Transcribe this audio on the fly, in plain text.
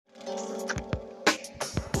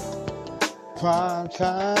Prime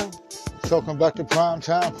time. Talking about the prime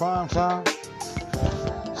time, prime time.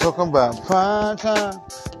 Talking about prime time.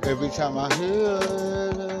 Every time I hear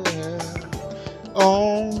it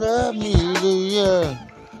on the media,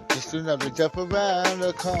 just another step around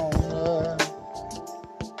the corner.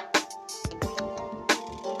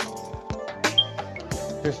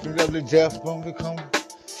 Just another death from the corner.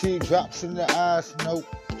 Teardrops in the eyes, nope.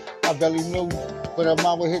 I barely knew, but I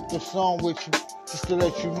might hit the song with you, just to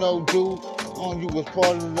let you know, dude. You was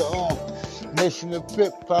part of the nation of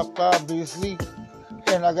hip hop, obviously,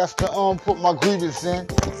 and I got to put my grievance in.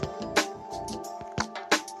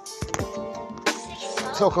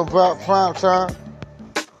 Talking about prime time.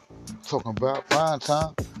 Talking about prime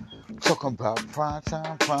time. Talking about prime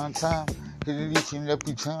time, prime time. Hitting each and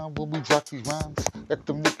every time when we drop these rhymes. Let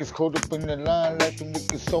them niggas caught up in the line. Let them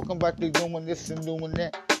niggas talking about they doing this and doing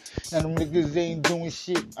that. And them niggas ain't doing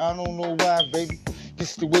shit. I don't know why, baby.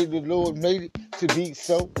 Just the way the Lord made it to be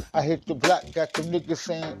so. I hit the block, got them niggas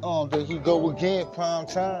saying, there he go again, prime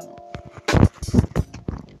time.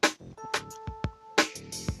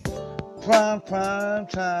 Prime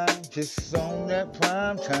time, just on that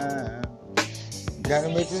prime time. Gotta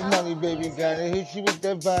make this money, baby, gotta hit you with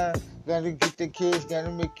that vibe. Gotta get the kids, gotta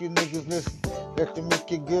make your niggas listen. Got to make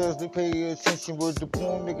your girls, they pay attention. Word the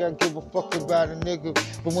poem, they gotta give a fuck about a nigga.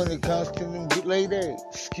 But when it comes to them ladies,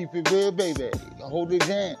 keep it real, baby. Hold it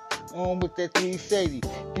down, on with that 360.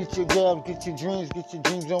 Get your jobs, get your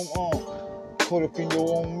dreams on. Caught up in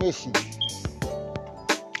your own mission.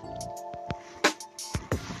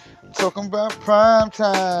 Talking about prime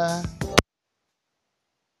time.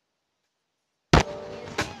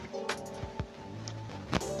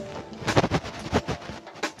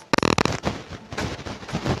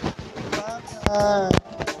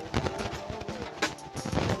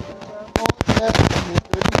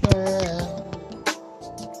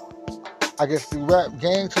 I guess the rap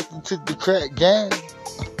game took the crack game.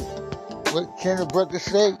 What can a brother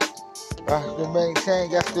say? I have to maintain,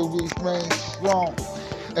 got to remain strong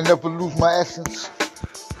and never lose my essence.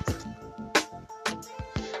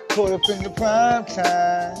 Caught up in the prime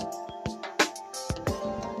time.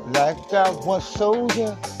 Like I one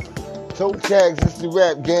soldier. Toe tags is the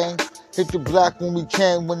rap gang. Hit the block when we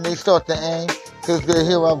can, when they start to aim. Cause they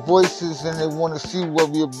hear our voices and they wanna see what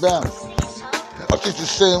we about. I'm just the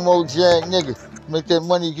same old jag nigga. Make that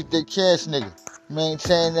money, get that cash nigga.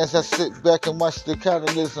 Maintain as I sit back and watch the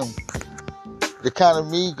capitalism. The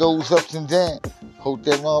economy goes up and down. Hope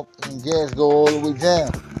that motherfucking gas go all the way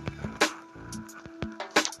down.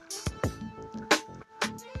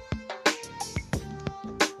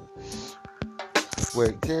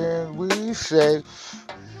 What can we say?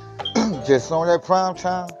 Just on that prime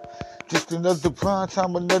time. Just another prime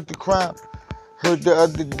time, another crime. Heard the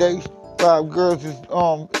other day, 5 girls is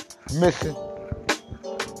missing.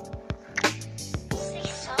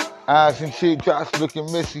 Eyes and shit drops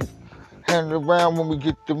looking missing. Handing around when we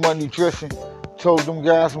get the money dressing. Told them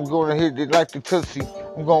guys I'm gonna hit it like the Tootsie.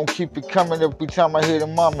 I'm gonna keep it coming every time I hear the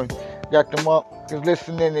mama. Got them up, just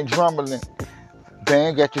listening and drumming.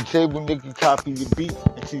 Bang at the table, nigga, copy the beat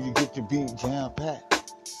until you get the beat jam packed.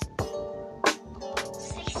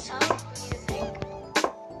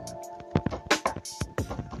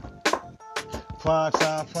 Prime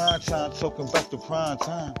time, talking about the prime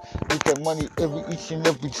time. Get that money each and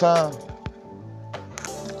every time.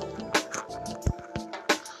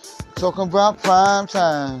 Talking about prime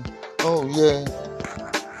time, oh yeah.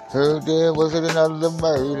 Heard there was another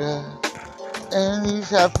murder. And he's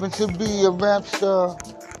happened to be a rap star.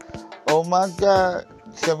 Oh my God,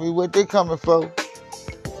 tell me what they coming for.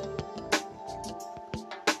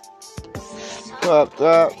 Popped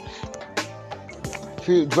up.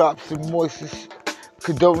 Teardrops and moistness.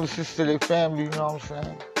 Condolences to their family, you know what I'm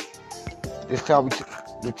saying? This time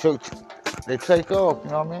they take off, you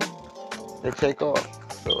know what I mean? They take off.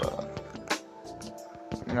 So,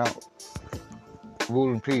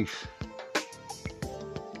 rule in peace.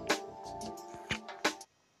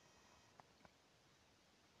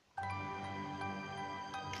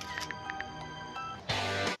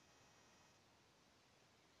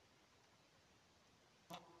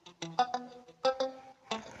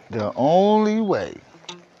 The only way.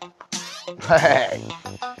 Hey,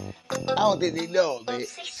 I don't think they know, man.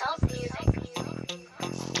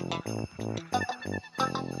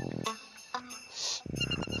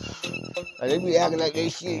 They be acting like they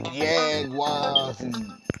shit Jaguars and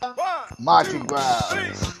Mardi Gras.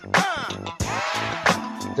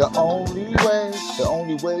 The only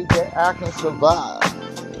way that I can survive.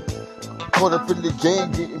 Caught up in the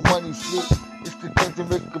game, getting money shit. It's the thing to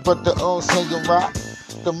make about the singing rock.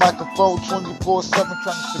 with the microphone 24/7,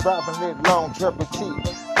 trying to survive and live longevity.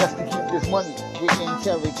 Just to keep this money with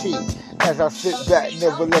integrity. As I sit back,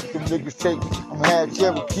 never let them niggas take me. I'm half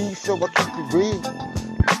Cherokee, so I keep it real.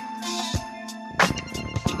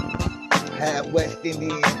 Half West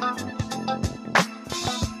Indian.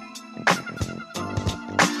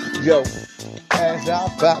 Yo, as I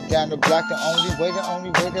pop down the block, the only way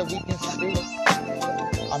that we can see.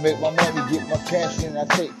 I make my money, get my cash, and I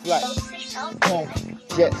take flight.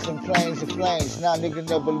 Jets and planes and flames. Now nigga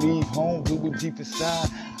never leave home. Do it deep inside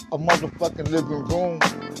a motherfucking living room.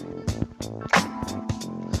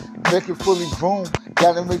 Make it fully groomed.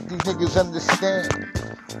 Gotta make these niggas understand.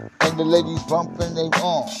 And the ladies bumping they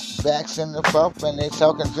on. Backs in the puff and they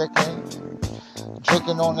talking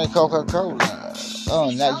drinking on their Coca-Cola.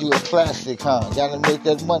 Now you a classic, huh? Gotta make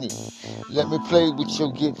that money. Let me play with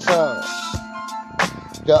your guitar.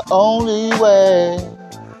 The only way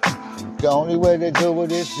to do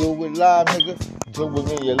it is do it live, nigga. Do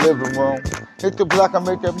it in your living room. Hit the block, I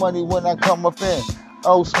make that money when I come up in.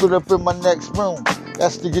 Oh, split up in my next room.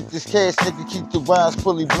 That's to get this cash, nigga. Keep the rhymes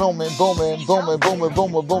fully blooming, booming, booming, booming,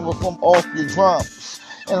 booming, booming from off your drums.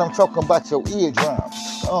 And I'm talking about your eardrums.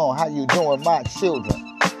 Oh, how you doing, my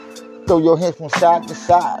children? Throw your hands from side to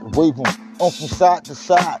side, wave them on from side to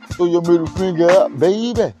side. Throw your middle finger up,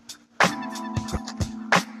 baby.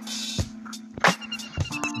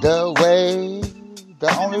 The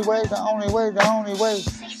only way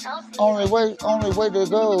to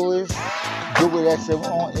go is do it at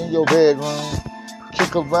in your bedroom.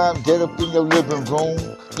 Kick around, get up in your living room.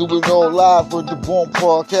 Do it all live with the Born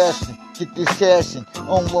Podcasting. Get this cashing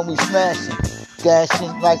on when we smashing.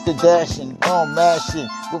 Dashing like the dashing, mashing.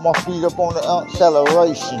 With my feet up on the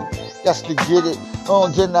acceleration. That's to get it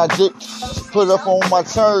on, then I dip. Put up on my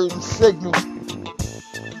turn signal.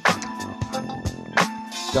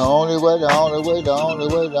 The only way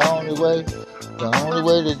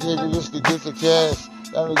to get it is to get the cash.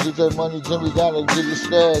 Gotta get that money, then we gotta get the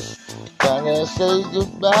stash. Gotta say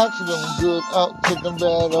goodbye to them good up to them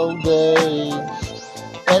bad old days.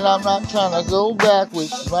 And I'm not trying to go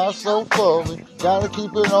backwards, my soul forward. Gotta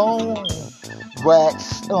keep it on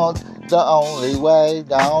wax. The only way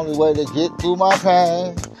to get through my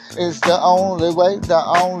pain is the only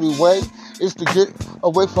way is to get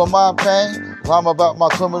away from my pain. Rhyme about my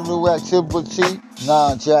criminal activity.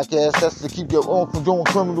 Nah, jackass, that's to keep your own from doing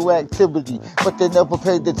criminal activity. But they never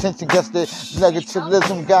paid attention, guess their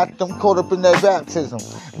negativism got them caught up in their baptism.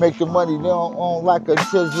 Make the money on like a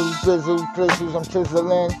chisels, I'm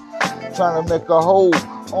chiseling. Trying to make a hole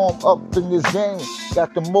up in this game.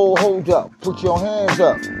 Got the more hold up, put your hands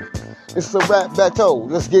up. It's a rap battle,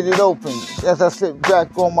 let's get it open. As I sit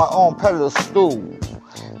back on my own pedestal.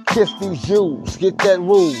 Kiss these Jews, get that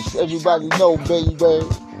rules. Everybody know, baby,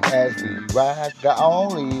 as we ride the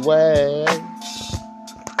only way.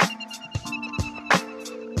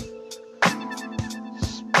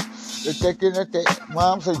 They're thinking that their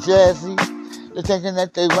rhymes are jazzy. They're thinking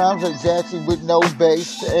that their rhymes are jazzy with no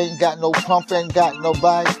bass. They ain't got no pump, ain't got no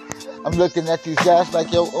bite. I'm looking at these guys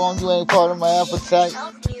like, yo, you ain't part of my appetite.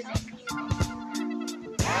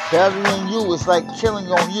 Burying you is like killing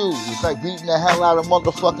on you. It's like beating the hell out of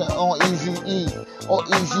motherfucking on Easy E. On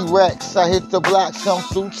Easy Rex. I hit the block, come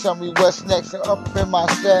through, tell me what's next. And up in my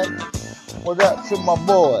set. What up to my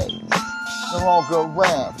boys? No longer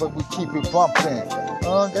around, but we keep it bumping.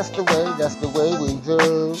 That's the way we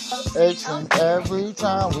do. Each and every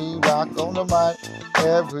time we rock on the mic.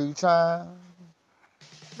 Every time.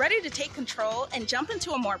 Ready to take control and jump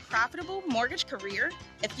into a more profitable mortgage career?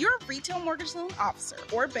 If you're a retail mortgage loan officer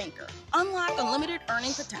or banker, unlock unlimited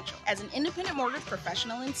earning potential as an independent mortgage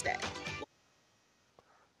professional instead.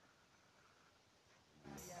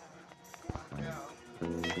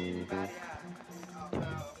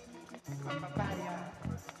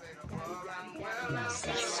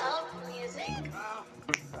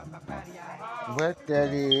 What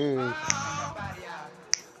that is?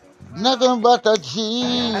 Nothing but the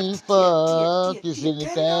G-Funk is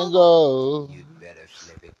anything goes.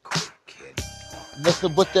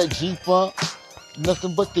 Nothing but that G-Funk.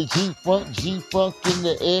 Nothing but the G-Funk in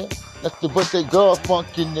the air. Nothing but that God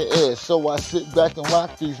funk in the air. So I sit back and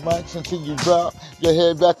rock these mics until you drop your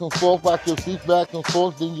head back and forth, rock your feet back and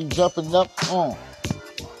forth, then you jumping up,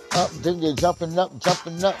 then you're jumping up,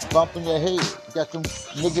 bumping your head. Got them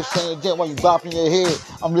niggas saying that while you bopping your head.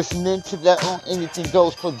 I'm listening to that on Anything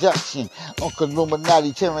Goes production. Uncle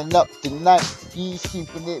Illuminati tearing up the night. He's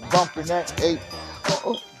keeping it bumping that 8.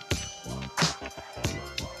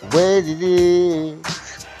 Where it is.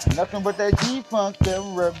 Nothing but that G-Funk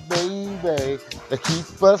era, baby. That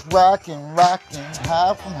keep us rocking,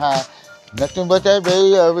 high from high. Nothing but that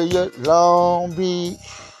Bay Area, Long Beach.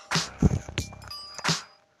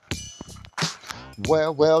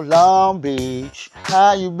 Well, Long Beach,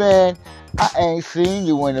 how you been? I ain't seen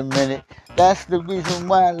you in a minute. That's the reason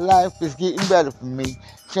why life is getting better for me.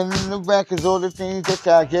 Chilling in the back is all the things that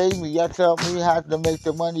y'all gave me. Y'all taught me how to make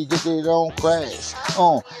the money, get it on crash.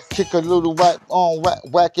 Kick a little whack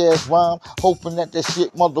ass rhyme, hoping that the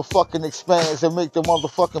shit motherfucking expands and make the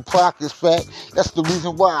motherfucking pockets fat. That's the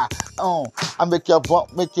reason why. I make y'all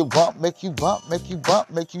bump, make you bump, make you bump, make you bump,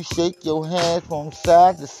 make you shake your hands from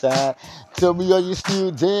side to side. Tell me, are you still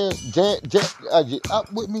there? Are you up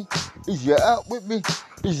with me? Is you out with me?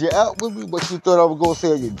 Is you out with me? What you thought I was gonna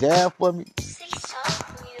say? Are you down for me?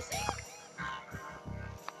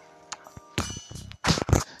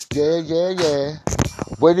 Yeah.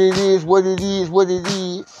 What it is.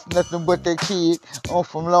 Nothing but that kid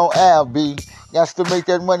from Long Island. Got to make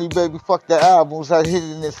that money, baby. Fuck the albums. I hit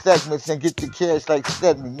it in segments and get the cash like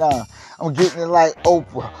 79. I'm getting it like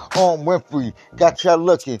Oprah, Winfrey. Got y'all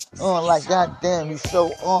looking like goddamn, he's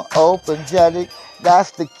so open-jetted.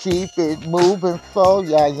 That's to keep it moving for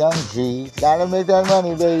y'all young G's. Gotta make that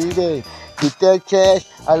money, baby. Get that cash.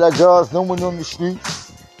 I like girls knowing on the streets.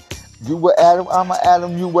 You were Adam, I'm an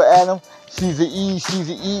Adam, you were Adam. She's an E.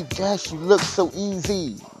 Gosh, she looks so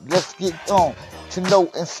easy. Let's get on to know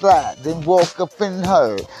and slide, then walk up in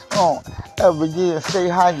her. Every year and say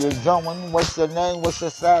how you doing. What's your name? What's your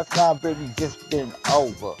size? Nah, baby, just been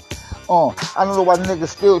over. I don't know why niggas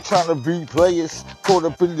still trying to be players. Caught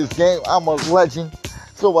up in this game, I'm a legend.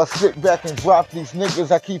 So I sit back and drop these niggas.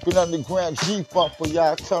 I keep it underground G-Funk for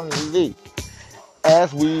y'all eternally.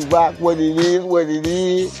 As we rock what it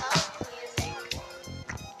is.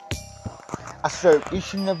 I serve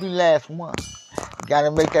each and every last one.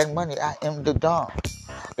 Gotta make that money, I am the Don.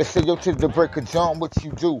 They say, yo, to the break of dawn, what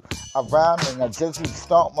you do? I rhyme and I just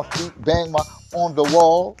stomp my feet, bang my on the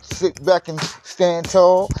wall, sit back and stand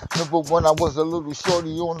tall. Remember when I was a little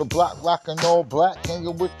shorty on the block, rocking all black,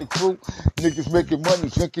 hanging with the crew. Niggas making money,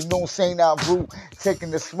 drinking on St. Out brew,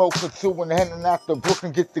 taking the smoke or two and heading out the brook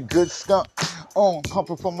and get the good skunk.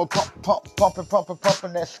 Pumping from a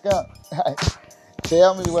pumping that skunk.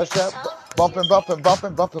 Tell me what's up. Bumping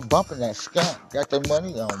that skunk. Got the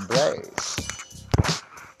money on blaze.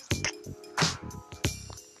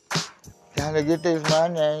 Gotta get this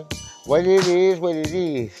money. What it is.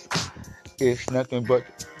 It's nothing but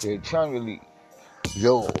the eternally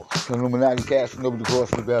yours. Illuminati casting over the cross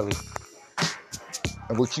the belly.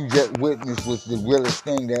 And what you just witnessed was the realest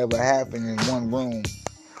thing that ever happened in one room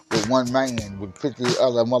with one man with 50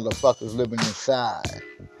 other motherfuckers living inside.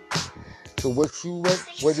 So what it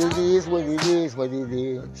is. What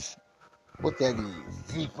that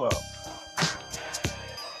is. Keep up.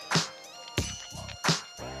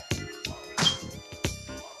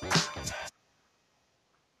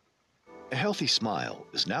 A healthy smile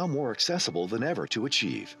is now more accessible than ever to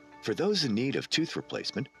achieve. For those in need of tooth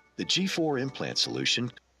replacement, the G4 implant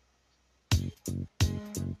solution.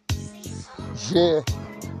 Yeah.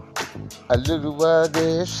 A little of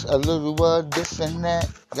this and that.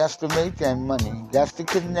 Got to make that money. Got to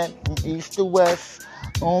connect from east to west.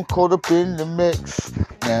 Caught up in the mix.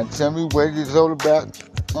 Now tell me what it's all about.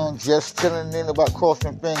 Just chilling in about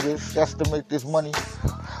crossing fingers. Got to make this money.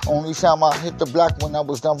 Only time I hit the block when I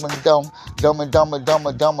was dumb and dumber.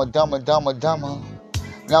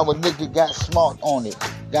 Now a nigga got smart on it.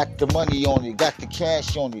 Got the money on it, got the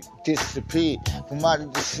cash on it, disappeared from out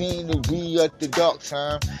of the scene to be at the dark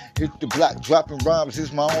time. Hit the block, dropping rhymes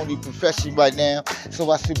is my only profession right now. So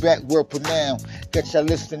I sit back, word per now. Get y'all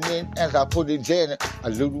listening as I put it in. A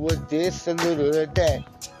little of this, a little of that.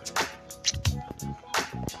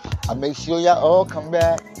 I make sure y'all all come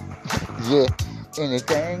back. Yeah,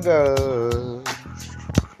 anything goes.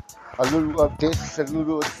 A little of this, a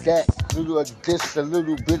little of that, a little of this, a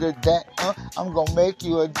little bit of that. I'm gonna make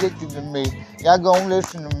you addicted to me. Y'all gonna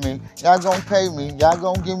listen to me. Y'all gonna pay me. Y'all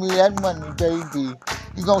gonna give me that money, baby.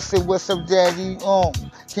 You gonna say, what's up, daddy?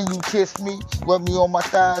 Can you kiss me? Rub me on my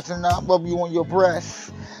thighs and I'll rub you on your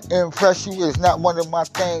breasts. Impress you is not one of my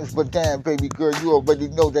things, but damn, baby girl, you already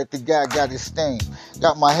know that the guy got his thing.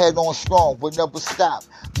 Got my head on strong, but never stop.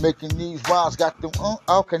 Making these rhymes, got them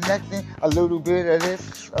all connecting. A little bit of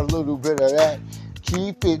this, a little bit of that.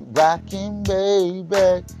 Keep it rocking,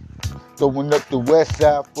 baby. Throwing up the west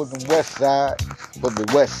side for the west side, for the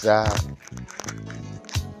west side.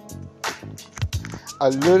 A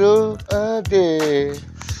little of this,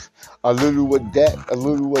 A little of that, a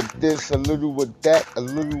little of this, a little of that, a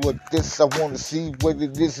little of this. I wanna see what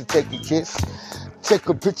it is to take a kiss. Take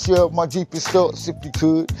a picture of my deepest thoughts if you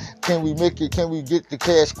could. Can we make it? Can we get the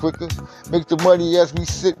cash quicker? Make the money as we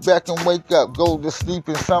sit back and wake up. Go to sleep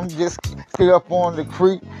and some just sit up on the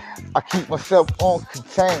creek. I keep myself on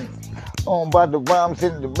contained. On by the rhymes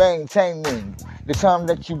and the maintaining. The time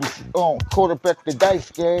that you was caught up at the dice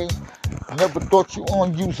game. Never thought you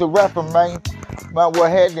use a rapper, man. Might go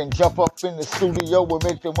ahead and jump up in the studio and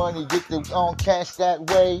make the money, get the cash that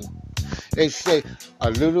way. They say a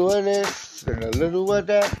little of this and a little of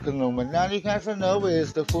that. Cause Illuminati Casanova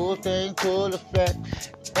is the full thing, full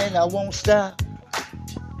effect. And I won't stop.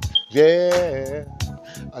 Yeah.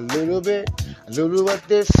 A little bit, a little of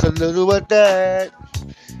this, a little of that.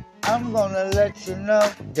 I'm gonna let you know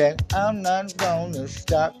that I'm not gonna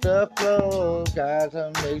stop the flow.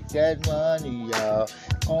 Gotta make that money, y'all.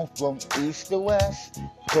 I'm from east to west,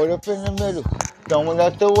 caught up in the middle, throwing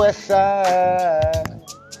up the west side.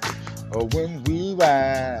 Or when we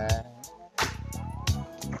ride,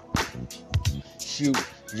 shoot,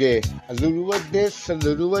 yeah, a little of this, a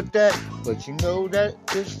little of that, but you know that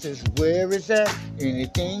this is where it's at.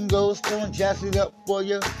 Anything goes, don't jazz it up for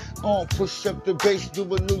you. Push up the bass, do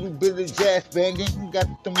a little bit of jazz banging.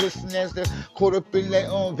 Got them listening as they're caught up in their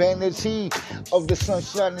own vanity of the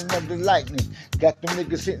sunshine and of the lightning. Got them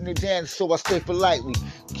niggas hitting the dance, so I stay politely.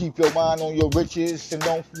 Keep your mind on your riches and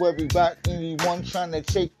don't worry about anyone trying to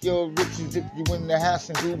take your riches. If you in the house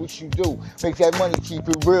and do what you do, make that money, keep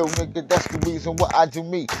it real, nigga. That's the reason why I do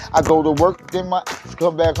me. I go to work, then my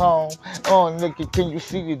come back home. Nigga, can you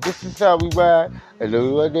see it? This is how we ride. A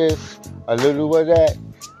little of this, a little of that.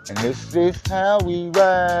 And this is how we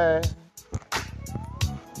ride.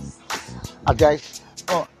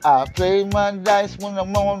 I play my dice when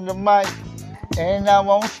I'm on the mic. And I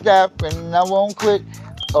won't stop and I won't quit.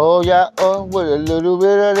 Oh yeah, with a little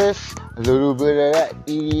bit of this, a little bit of that,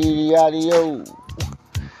 idiodio.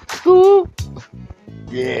 School.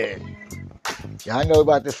 Yeah. Y'all know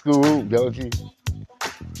about the school, don't you?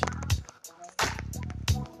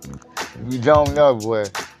 If you don't know, boy,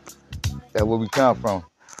 that's where we come from.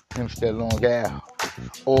 Hempstead, Long Gal,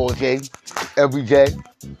 all day, every day.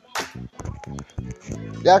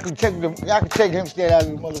 Y'all can take Hempstead out of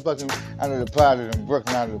the motherfucking, out of the pilot and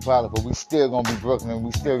Brooklyn out of the pilot, but we still gonna be Brooklyn and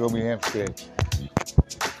we still gonna be Hempstead.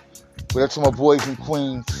 But that's to my boys in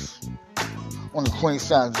Queens, on the Queens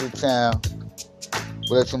side of the town.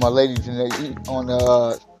 But that's to my ladies in the, on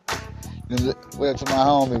the, what up to my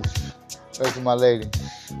homies, what up to my ladies.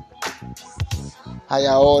 How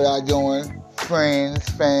y'all doing? Friends,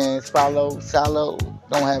 fans, follow,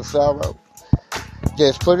 don't have sorrow.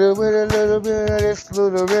 Just put it with a little bit of this,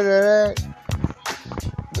 little bit of that.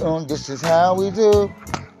 This is how we do.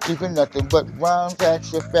 Keeping nothing but rhymes at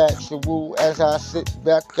your factual. As I sit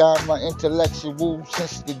back on my intellectual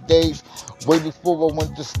since the days way before I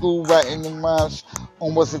went to school, writing the rhymes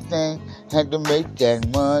on what's the thing. Had to make that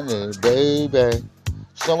money, baby.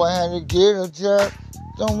 So I had to get a job.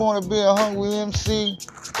 Don't want to be a hungry MC.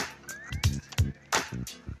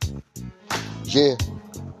 Yeah,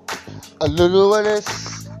 a little of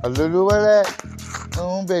this, a little of that,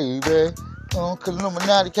 baby, cause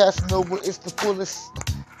Illuminati Casanova, it's the fullest,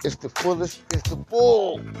 it's the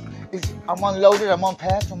full, I'm unloaded, I'm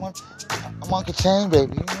unpacked, I'm uncontained,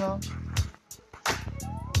 baby, you know,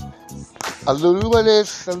 a little of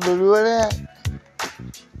this, a little of that,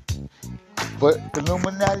 but the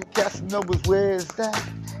Illuminati Casanova's where is that,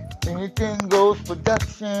 anything goes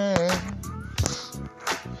production.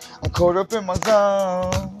 I'm caught up in my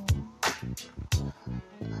zone.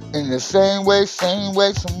 In the same way,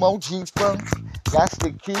 some OG funk. Got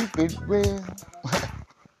to keep it real.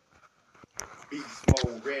 Beast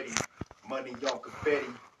mode ready, money on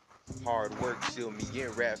confetti. Hard work seal me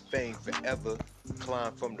in rap fame forever.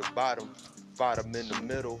 Climb from the bottom in the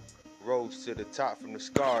middle. Rose to the top from the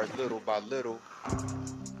scars, little by little.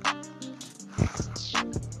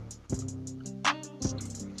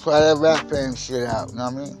 Try that rap fame shit out, you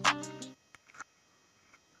know what I mean?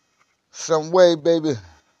 Some way, baby.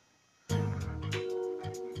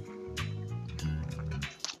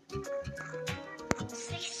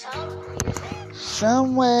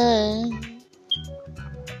 Some way.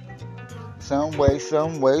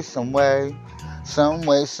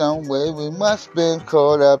 We must been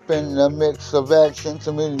caught up in the mix of action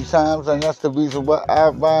too many times, and that's the reason why I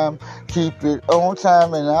rhyme. Keep it on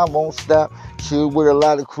time and I won't stop. Chill with a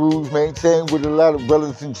lot of crews, maintain with a lot of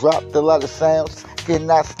brothers and dropped a lot of sounds.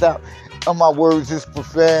 Cannot stop. All my words is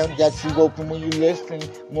profound. Got you open when you listen.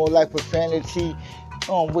 More like profanity.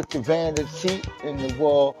 With the vanity in the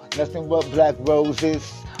wall. Nothing but black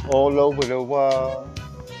roses. all over the world.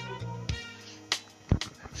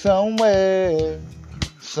 Somewhere,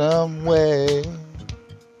 somewhere,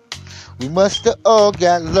 we must have all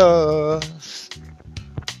got lost.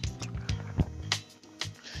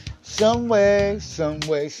 Somewhere,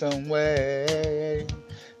 somewhere, somewhere.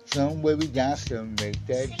 Somewhere we got to make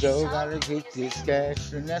that dough, gotta get this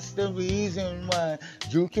cash, and that's the reason why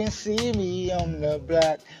you can see me on the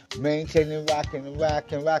block, maintaining, rocking the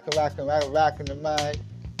mic.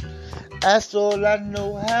 That's all I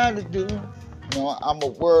know how to do. No, I'm a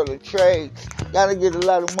world of trades. Gotta get a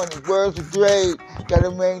lot of money, worlds of trade.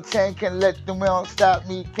 Gotta maintain, can't let them out stop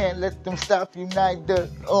me, can't let them stop unite.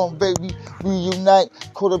 Baby, reunite,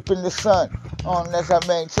 caught up in the sun. As I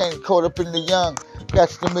maintain, caught up in the young. Got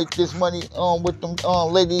to make this money with them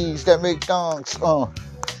ladies that make thongs.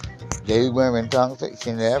 They wearing thongs each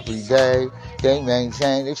and every day. They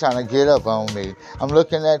maintain, they trying to get up on me. I'm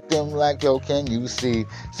looking at them like, yo, can you see?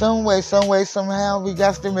 Some way, somehow we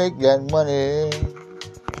got to make that money.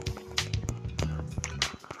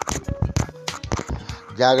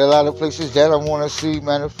 Got a lot of places that I want to see.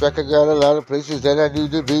 Matter of fact, I got a lot of places that I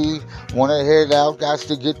need to be. Wanna head out, got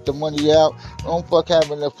to get the money out. Don't fuck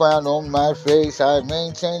having a frown on my face. I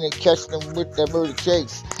maintain and catch them with that murder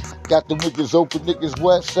case. Got the niggas open, niggas,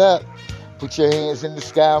 what's up? Put your hands in the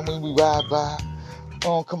sky when we ride by.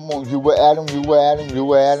 Come on, you were Adam.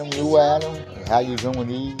 How you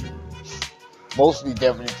doing, Eve? Mostly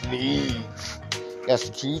definitely Eve. Got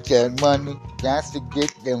to keep that money, got to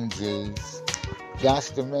get them G's. Got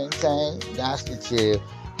to maintain, got to chill.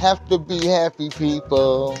 Have to be happy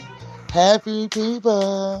people. Happy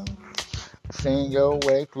people. Sing your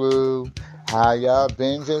way through. How y'all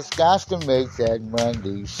been? Just got to make that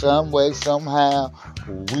money. Some way, somehow,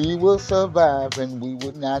 we will survive and we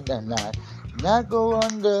would not go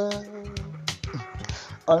under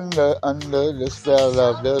the spell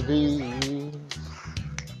of the beast.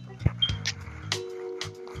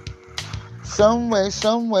 Some way,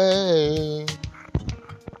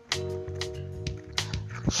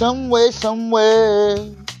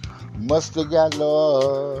 must have got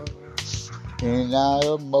lost in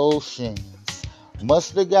our emotions.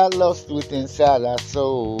 Must have got lost within inside our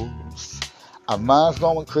souls. Our minds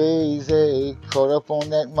going crazy, caught up on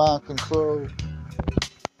that mind control.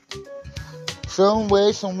 Some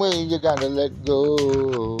way, you gotta let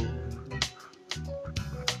go.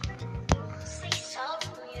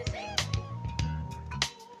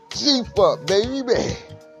 G-Funk, baby.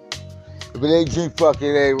 If it ain't G-Funk,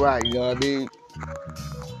 it ain't right, you know what I mean?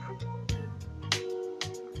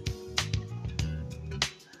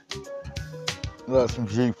 Love some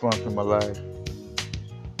G-Funk in my life.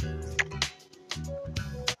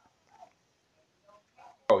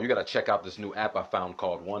 Oh, you gotta check out this new app I found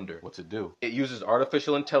called Wonder. What's it do? It uses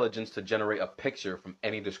artificial intelligence to generate a picture from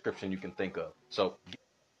any description you can think of. So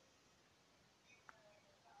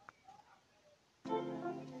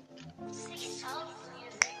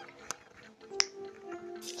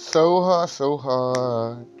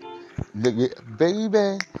hard. Look at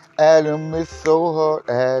baby, Adam, it's so hard,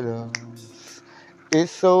 Adam.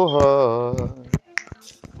 It's so hard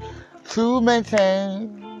to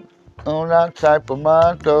maintain on that type of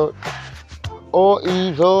mind thought. Or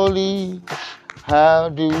easily, how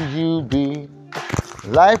do you be?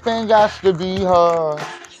 Life ain't got to be hard.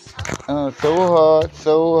 So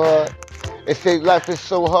hard. They say life is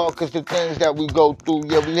so hard because the things that we go through,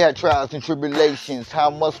 yeah, we had trials and tribulations. How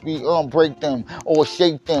must we break them or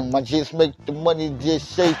shape them? I just make the money,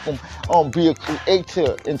 just shape them. Be a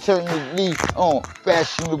creator, internally,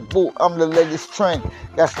 fashionable. I'm the latest trend.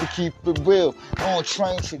 That's to keep it real.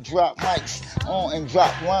 Train to drop mics, and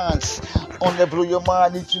drop lines. That blow your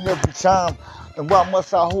mind each and every time. And why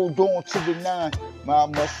must I hold on to the 9? Why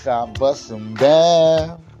must I bust them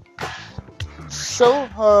down? So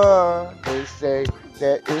hard, they say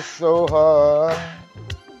that it's so hard.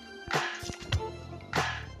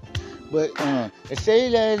 But they say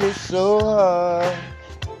that it's so hard.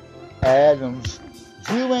 Adams,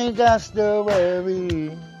 you ain't got to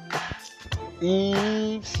worry.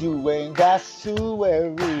 Eves, you ain't got to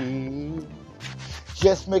worry.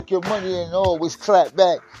 Just make your money and always clap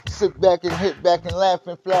back. Sit back and hit back and laugh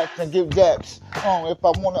and flaps and give daps. If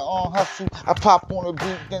I wanna hustle, I pop on a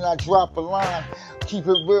beat, then I drop a line. Keep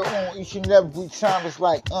it real on each and every time. It's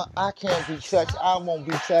like, I can't be touched, I won't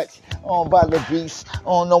be touched by the beast.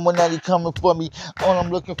 Knowing that he coming for me. I'm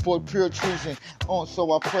looking for pure treason.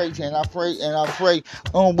 So I pray and I pray and I pray.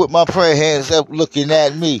 With my prayer hands up looking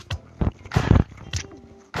at me.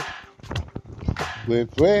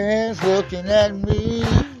 With prayer hands looking at me.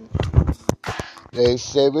 They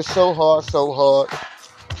say it's so hard.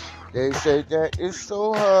 They say that it's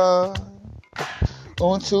so hard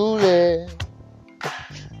on two legs.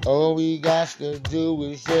 All we got to do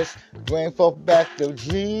is just bring forth back the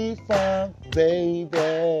G-Funk,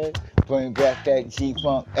 baby. Bring back that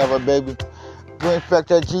G-Funk ever, baby. Bring back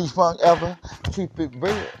that G-Funk ever. Keep it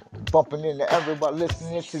real. Bumping into everybody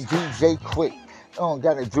listening to DJ Quick.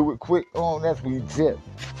 Gotta do it quick. That's what you did.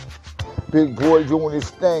 Big boy doing his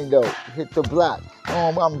thing though. Hit the block.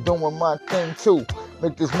 I'm doing my thing too.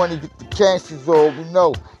 Make this money, get the cash is all we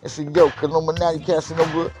know. It's a yoke, Illuminati casting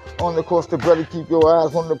over on the course. The brother, keep your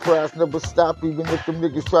eyes on the prize. Never stop, even if them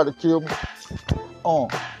niggas try to kill me.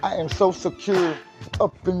 I am so secure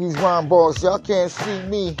up in these rhyme bars. Y'all can't see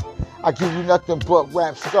me. I give you nothing but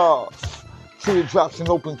rap stars. Teardrops and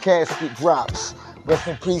open casket drops. Rest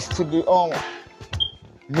in peace to the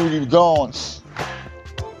newly gawns.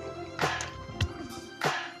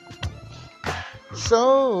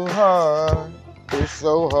 So hard, it's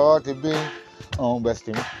so hard to be on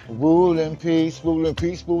besting. Rule in peace, rule in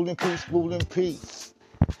peace, rule in peace, rule in peace.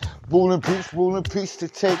 Rule in peace, rule in peace to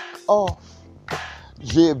take off.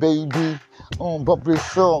 Yeah, baby. Bump this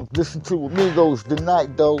song, listen to Amigos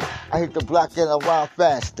tonight though. I hit the block and I rhyme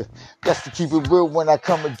faster. That's to keep it real when I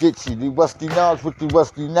come and get you. The rusty knobs with the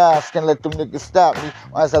rusty knives can't let them niggas stop me.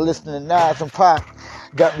 As I listen to Knives and Pop,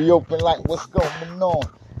 got me open like what's going on.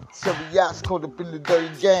 Several yachts caught up in the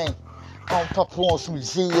dirty game. Pop on some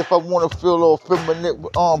G if I wanna feel all feminine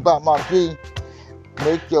about my B.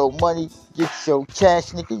 Make your money, get your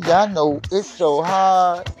cash, nigga. Y'all know it's so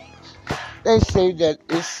hard. They say that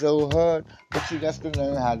it's so hard, but you got to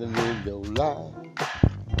learn how to live your life.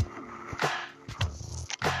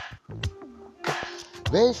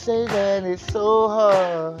 They say that it's so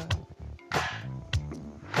hard.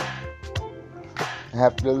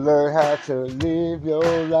 Have to learn how to live your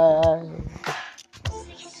life.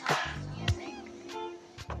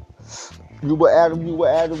 You were Adam, you were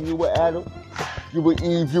Adam, you were Adam. You were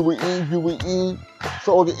Eve, you were Eve, you were Eve.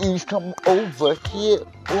 So all the Eves come over here.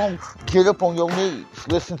 Get up on your knees.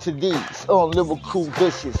 Listen to these lyrical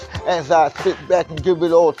dishes as I sit back and give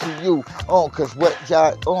it all to you. Cause what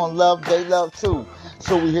y'all love, they love too.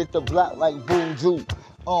 So we hit the block like voodoo.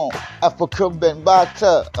 Africa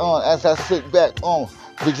Bambata. As I sit back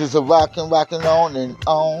bitches are rocking on and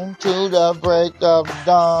on to the break of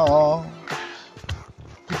dawn.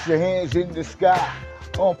 Put your hands in the sky.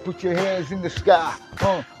 Put your hands in the sky.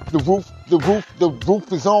 The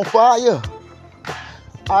roof is on fire.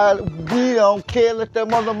 We don't care. Let that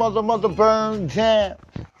mother burn down.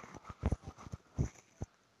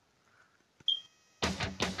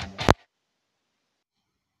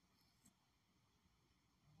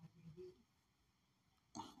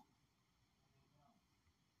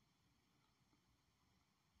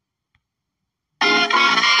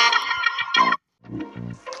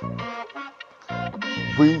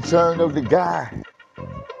 Return of the guy.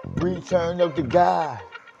 Return of the guy.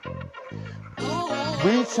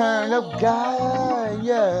 Return of guy,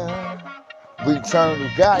 yeah. Return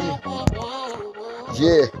of guy,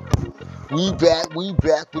 yeah. We back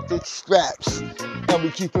with the straps. And we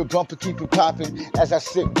keep it bumping, keep it popping. As I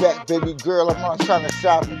sit back, baby girl, I'm not trying to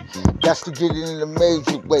shop it. That's to get it in a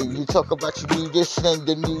major way. You talk about you need this and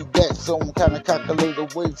you need that. So I'm kind of calculate a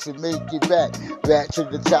way to make it back to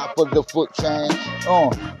the top of the foot chain.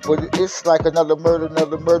 But it's like another murder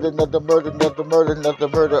of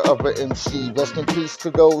an MC. Rest in peace to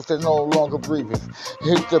those that no longer breathing.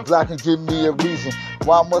 Hit the block and give me a reason.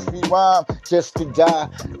 Why must we rhyme just to die?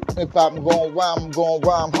 If I'm gonna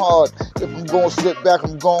rhyme hard. If I'm gonna sit back,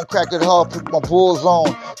 I'm gonna crack it hard. Put my bulls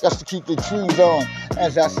on, that's to keep the trees on.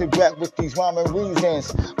 As I sit back with these rhyming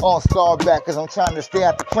reasons. Star back, cause I'm trying to stay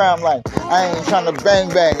at the crime line. I ain't trying to bang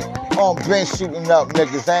it. Been shooting up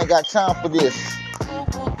niggas, I ain't got time for this.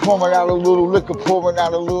 Pouring out a little liquor.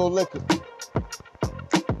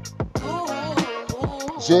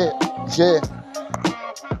 Yeah.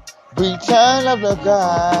 Return of the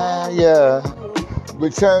guy, yeah.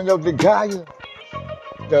 Return of the Gaia.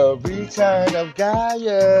 The return of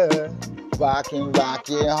Gaia. Rockin'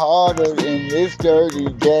 harder in this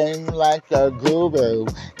dirty game like a guru.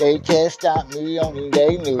 They can't stop me, only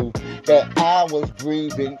they knew that I was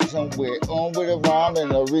breathing somewhere on with a rhyme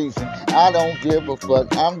and a reason. I don't give a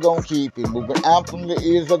fuck, I'm gonna keep it moving out from the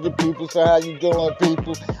ears of the people. So how you doing,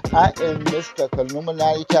 people? I am Mr.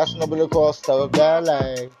 Illuminati, casting over the cost of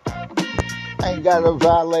ballet. Ain't got a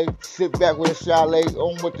valet, sit back with a chalet,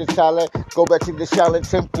 with the chalet, go back to the chalet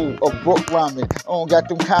temple of book rhyming, got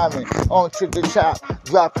them climbing, to the top,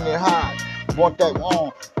 dropping it high, want that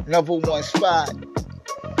number one spot.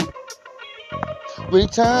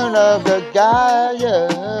 Return of the guy,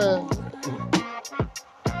 yeah.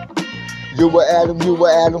 You were Adam, you were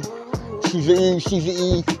Adam. She's an Eve, she's an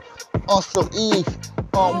Eve. Also Eve,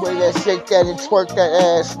 way that shake that and twerk that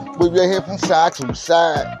ass with your hip from side to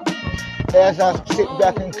side. As I sit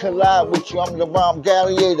back and collide with you, I'm the Rom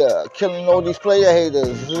Galliator, killing all these player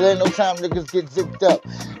haters. There ain't no time niggas get zipped up.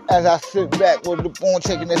 As I sit back with the bone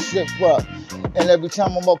taking a sip up. And every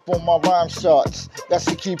time I'm up on my rhyme charts, that's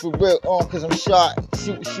to keep it real on, cause I'm shot,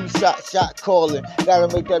 shoot, shot calling.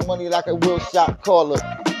 Gotta make that money like a real shot caller.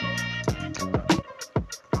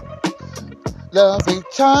 The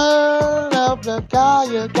return of the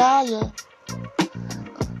Gaia.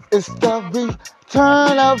 It's the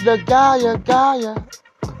return of the Gaia.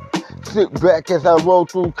 Sit back as I roll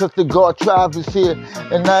through, cause the God tribe is here.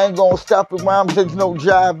 And I ain't gonna stop it, rhymes, there's no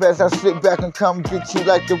jive. As I sit back and come get you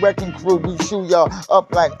like the wrecking crew. We chew y'all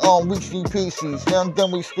up like weekly pieces.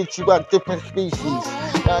 Then we spit you out different species.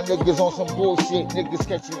 Now niggas on some bullshit, niggas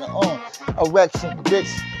catching the erection, bitch.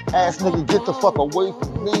 Ass nigga, get the fuck away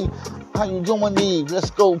from me. How you doing, Eve? Let's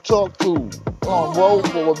go talk to. Roll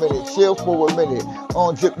for a minute, chill for a minute.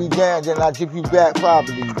 Dip me down, then I dip you back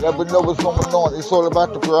probably. Never know what's going on, it's all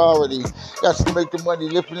about the priority. That's to make the money,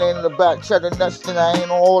 lift it in the back. Cheddar nuts, then I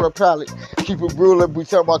ain't on autopilot. Keep it real every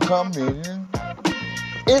time I come in.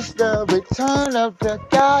 It's the return of the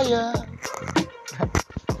Gaia.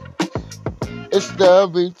 It's the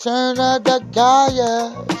return of the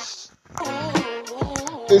Gaia.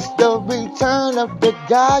 It's the return of the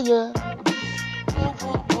Gaia.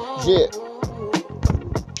 Yeah.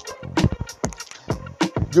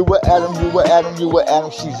 You were Adam,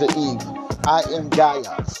 she's an Eve. I am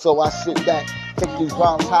Gaia, so I sit back, take these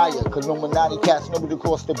rounds higher. Cause Illuminati cats know me to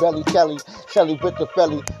cross the belly. Kelly with the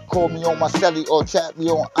felly. Call me on my celly or chat me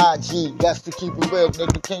on IG. That's to keep it real,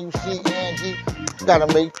 nigga. Can you see, Angie? Gotta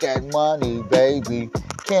make that money, baby.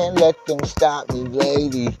 Can't let them stop me,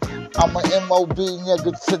 lady. I'm an MOB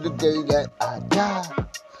nigga to the day that I die.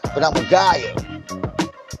 But I'm a Gaia.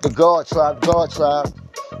 The God tribe.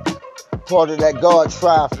 Part of that God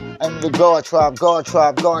tribe. I'm the God tribe.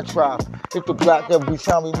 Hit the block every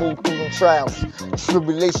time we move through them trials.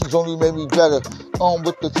 Tribulations only made me better.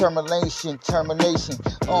 With the termination.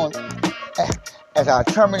 As I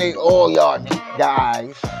terminate all y'all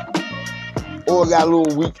guys. All y'all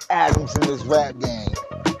little weak atoms in this rap game.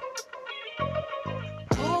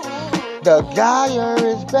 The Gaia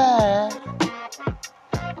is back.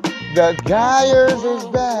 The Gaias is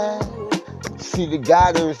back. See, the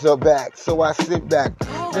Gaias are back. So I sit back,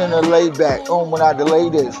 then I lay back. When I delay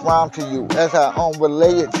this rhyme to you, as I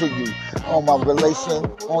relay it to you. My relation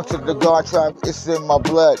onto the God tribe, it's in my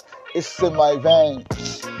blood, it's in my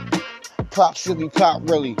veins. Pop silly, pop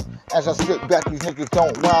really. As I sit back, these niggas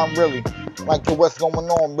don't rhyme really. Like the what's going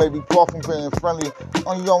on, baby, talking being friendly.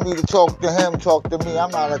 You don't need to talk to him, talk to me.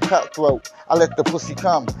 I'm not a cutthroat. I let the pussy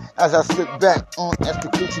come. As I sit back, as the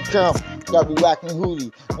coochie come. Got me whacking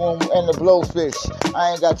hootie, and the blowfish.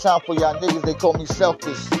 I ain't got time for y'all niggas, they call me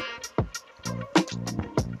selfish.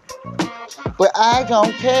 But I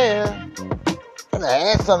don't care. I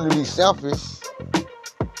had something to be selfish.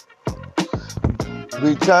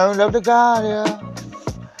 Return of the Gaia.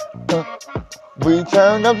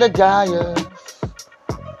 Return of the Gaia.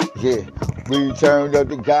 Yeah. Return of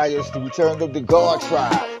the Gaia. The return of the God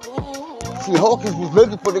tribe. See, Hawkins was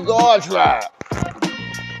looking for the God tribe.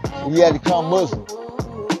 He had to come Muslim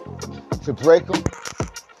to break them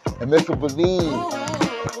and make them believe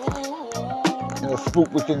in a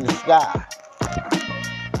spook within the sky.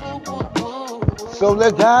 So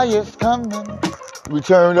the Gaia's coming.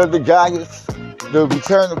 Return of the Gaia's. The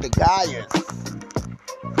return of the Gaia's.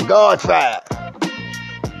 The God tribe.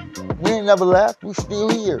 We ain't never left. We still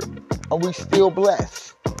here. And we still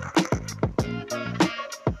blessed.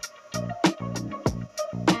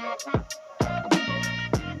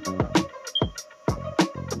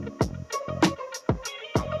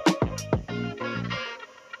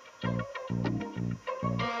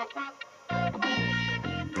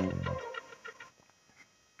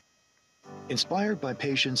 Inspired by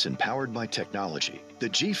patients and powered by technology, the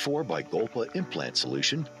G4 by Golpa implant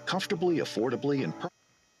solution comfortably, affordably, and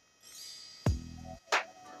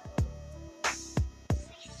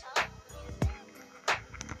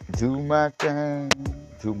Do my thing,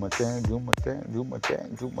 do my thing, do my thing, do my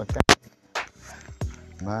thing, do my thing.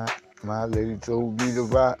 My lady told me to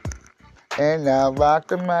rock, and I rock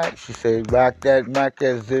the mic. She said, rock that mic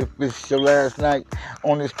as if it's your last night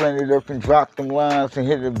on this planet Earth, and drop them lines and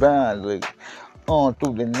hit it violently on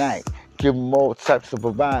through the night. Give them all types of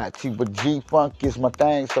variety, but G-Funk is my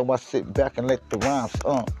thing, so I sit back and let the rhymes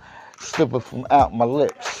slip it from out my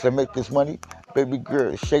lips. To make this money, baby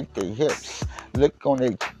girl, shake their hips, lick on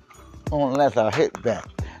as I hit back.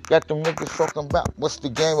 Got them niggas talking about what's the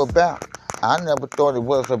game about. I never thought it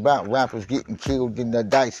was about rappers getting killed in the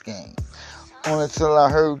dice game. Until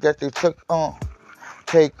I heard that they take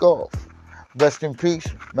off. Rest in peace.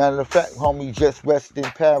 Matter of fact, homie, just rest in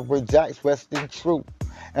paradise, rest in truth.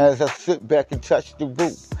 As I sit back and touch the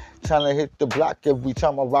roof, trying to hit the block every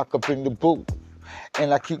time I rock up in the booth.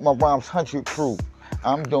 And I keep my rhymes 100 proof.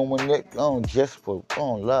 I'm doing it just for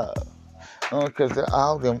love. Cause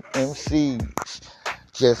all them MCs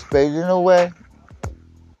just fading away.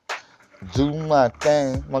 Do my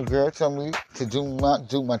thing. My girl told me to do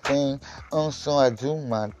my thing. So I do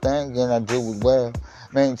my thing and I do it well.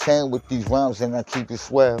 Maintain with these rhymes and I keep it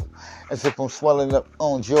swell. As if I'm swelling up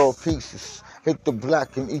on jaw pieces. Hit the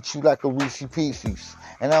block and eat you like a Reese Pieces.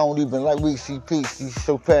 And I don't even like Reese Pieces.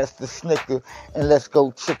 So pass the Snicker and let's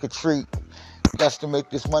go trick or treat. Got to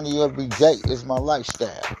make this money every day is my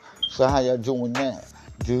lifestyle. So how y'all doing now?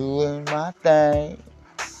 Doing my thing.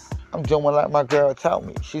 I'm doing like my girl told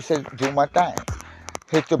me. She said, do my thing.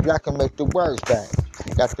 Hit the block and make the words bang.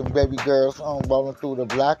 Got them baby girls rolling through the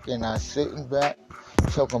block and I sitting back,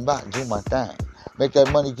 talking about do my thing. Make that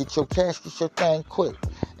money, get your cash, get your thing quick.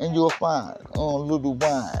 And you'll find little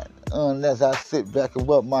wine. As I sit back and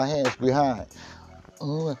rub my hands behind.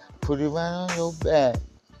 Put it right on your back.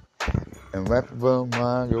 And wrap it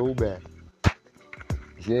around your back.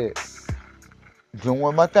 Yeah.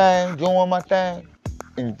 Doing my thing.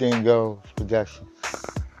 Anything goes, production.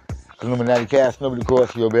 Illuminati cast, nobody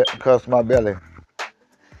cross my belly.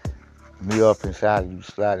 Me up inside of you,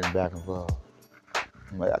 sliding back and forth.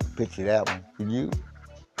 I can picture that one for you.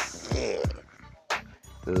 Yeah.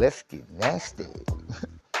 Let's get nasty.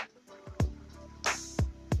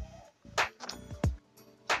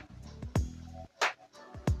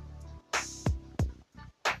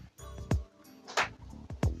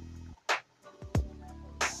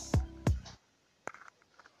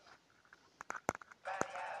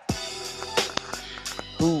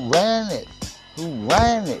 Who ran it? Who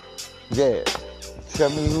ran it? Yeah. Tell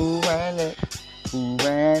me who ran it? Who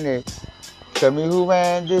ran it? Tell me who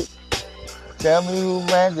ran it? Tell me who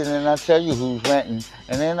ran it, and I'll tell you who's ranting.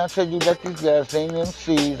 And then I'll tell you that these guys ain't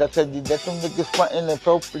MCs. I'll tell you that them niggas frontin' and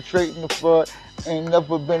perpetrating the fraud. Ain't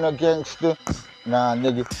never been a gangster. Nah,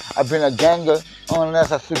 nigga. I've been a ganger.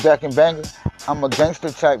 Unless I sit back and bang it. I'm a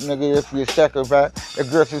gangster type nigga if you check it right. The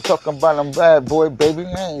girls who talking about them bad boy, baby.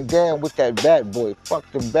 I ain't down with that bad boy.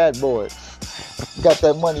 Fuck them bad boys. Got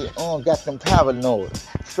that money got them paranoid.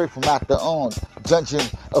 Straight from out the dungeon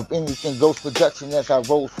of anything ghost production as I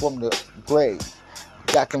rose from the grave.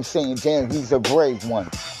 Got them saying, damn, he's a brave one.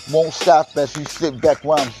 Won't stop as he sit back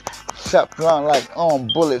rhymes. Shot around like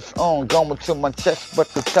bullets going to my chest, but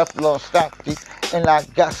the Teflon stopped it. And I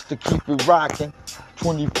got to keep it rocking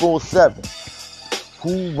 24/7.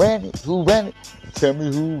 Who ran it? Who ran it? Tell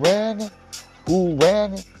me who ran it? Who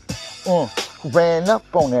ran it? Who ran up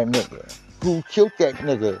on that nigga? Who killed that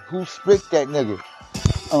nigga? Who split that nigga?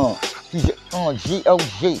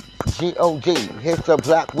 G-O-G. G-O-G. Hit the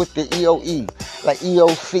block with the E-O-E. Like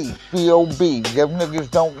EOC, B-O-B. Them niggas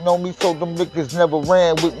don't know me, so them niggas never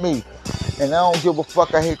ran with me. And I don't give a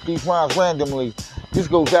fuck, I hit these rhymes randomly. This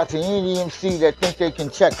goes out to any MC that think they can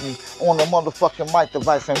check me on the motherfucking mic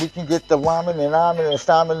device. And we can get the rhyming and rhyming and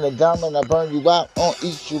stiming and diamond. I burn you out,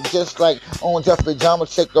 eat you just like on Jeffrey Dahmer.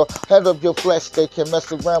 Take the head of your flesh, they can mess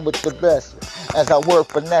around with the best. As I word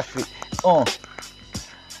finesse it,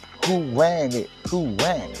 who ran it? Who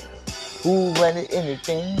ran it? Who ran it?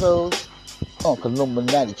 Anything goes.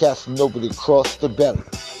 Illuminati casting over the cross the belly.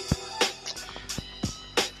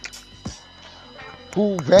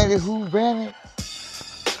 Who ran it? Who ran it?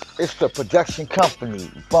 It's the production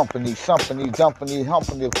company, bumpany, something, dumpany,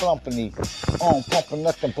 humpany, flumpany. Pumping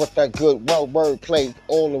nothing but that good word play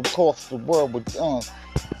all across the world with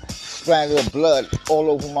splatter of blood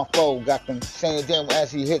all over my foe. Got them saying damn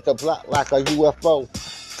as he hit the block like a UFO.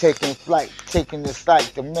 Taking flight, taking the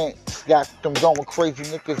sight, the mix. Got them going crazy,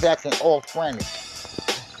 niggas acting all frantic.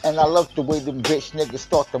 And I love the way them bitch niggas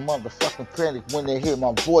start the motherfucking panic when they hear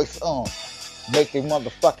my voice make their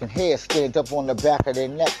motherfucking hair stand up on the back of their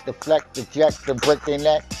neck, deflect, eject, to break their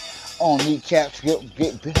neck. Kneecaps, get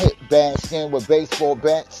hit bad skin with baseball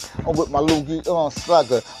bats. With my loogie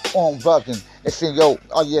slugger, bugging. They say, yo,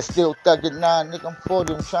 are you still thugging? Nah, nigga, I'm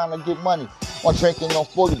 40, I'm trying to get money. I'm drinking on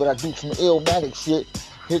 40, but I do some illmatic shit.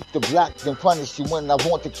 Hit the block, then punish you. When I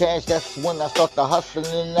want the cash, that's when I start the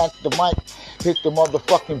hustling at the mic. Hit the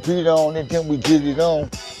motherfucking beat on, and then we get it on.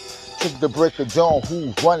 Took the break of dawn,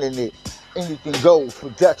 who's running it? Anything goes,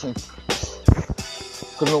 production.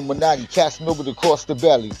 Illuminati casting over the cross the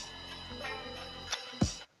belly.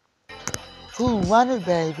 Who running,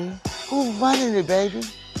 baby? Who running it, baby?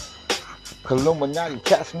 Illuminati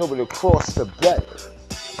casting over across the belly.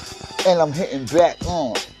 And I'm hitting back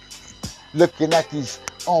on. Looking at these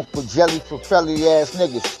for jelly for felly ass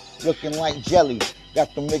niggas. Looking like jelly.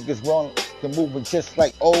 Got them niggas wrong. They're moving just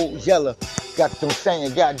like old Yeller. Got them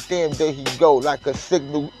saying, goddamn, there he go. Like a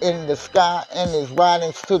signal in the sky. And is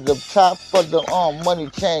riding to the top of the money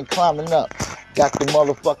chain climbing up. Got the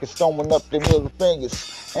motherfuckers throwing up their middle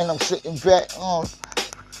fingers. And I'm sitting back on.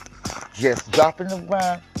 Just dropping the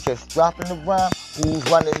rhyme. Just dropping the rhyme. Who's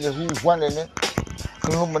running it? Who's running it?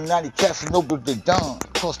 Illuminati casting over the dawn.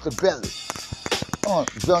 Across the belly.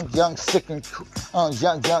 Young, sick and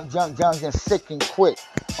young and sick and quick.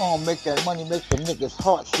 Make that money, make the niggas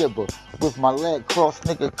heart shiver. With my leg crossed,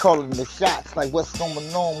 nigga calling the shots. Like what's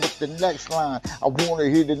going on with the next line? I wanna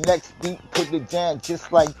hear the next beat, put it down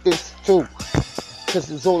just like this too. Cause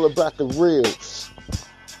it's all about the reals.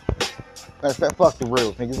 Matter of fact, fuck the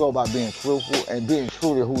reals, nigga. It's all about being truthful and being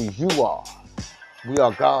true to who you are. We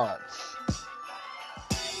are gods.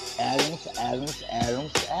 Adams.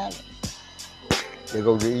 There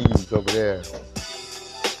go the Eves over there.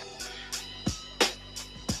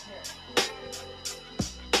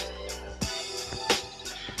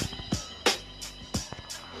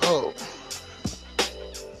 Oh.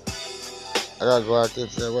 I gotta go out there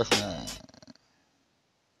to what's name.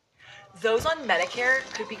 Those on Medicare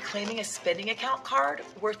could be claiming a spending account card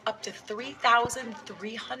worth up to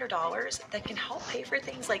 $3,300 that can help pay for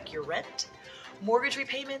things like your rent, mortgage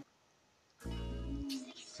repayment.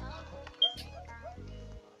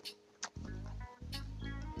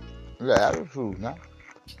 Yeah, attitude, now.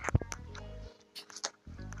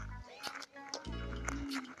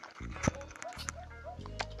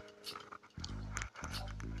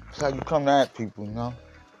 That's how you come at people, you know?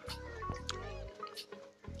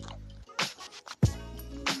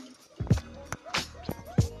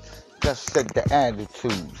 Just set the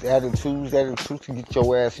attitudes. Attitudes can get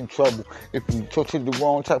your ass in trouble. If you talk to the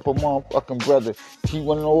wrong type of motherfucking brother, if you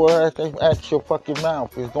wanna know where at your fucking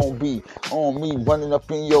mouth, it's gonna be on me running up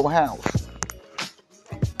in your house.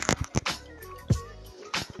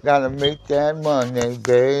 Gotta make that money,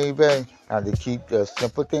 baby. Gotta keep the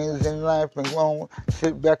simple things in life and go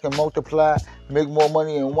sit back and multiply, make more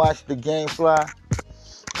money and watch the game fly.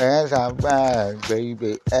 As I ride,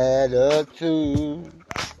 baby, attitude.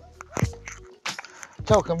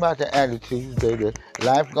 Talking about the attitudes, baby.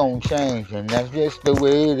 Life gon' change, and that's just the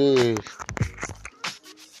way it is.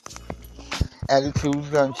 Attitudes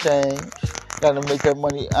done change. Gotta make that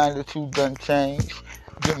money. Attitude done change.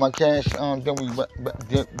 Get my cash on, then we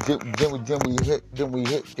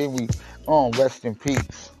rest in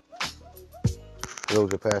peace. Those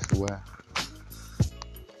that passed away.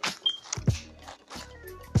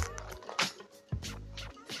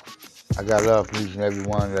 I got love for each and every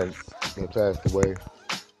one that passed away.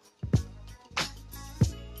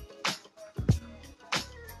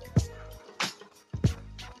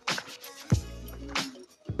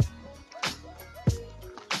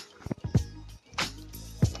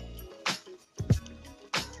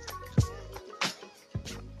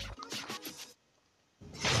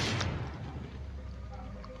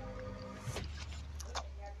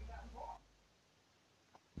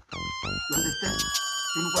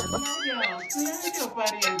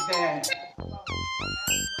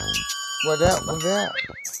 What up?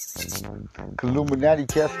 Illuminati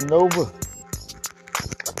Casanova.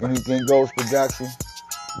 Anything Goes production.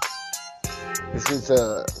 This is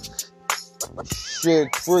a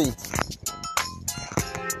shared free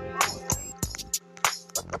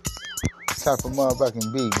type of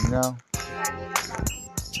motherfucking beat, you know?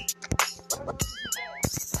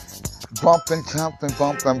 Bumping, jumping,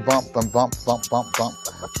 bumping, bumping, bump, bump, bump, bump,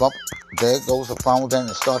 bump. There goes the phone, then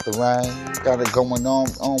it start to rain. Got it going on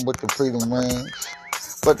with the freedom rings.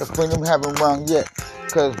 But the freedom haven't rung yet.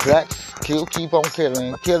 Cause blacks keep on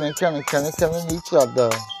killing each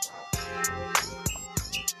other.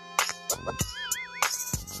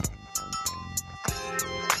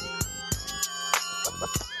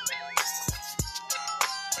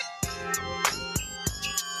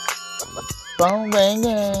 Phone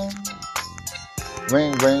ringing.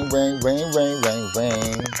 Ring, ring, ring, ring, ring, ring,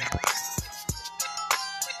 ring.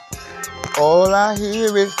 All I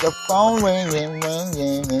hear is the phone ringing,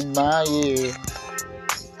 ringing in my ear.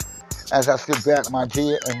 As I sit back my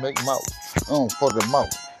chair and make mo, for the mo.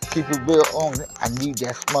 Keep it real on, I need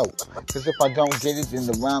that smoke. Cause if I don't get it, then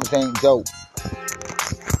the rhymes ain't dope.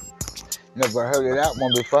 Never heard of that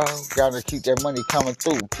one before. Gotta keep that money coming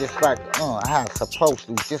through. Just like, how it's supposed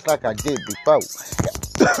to. Just like I did before.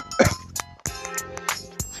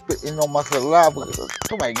 Spitting on my saliva.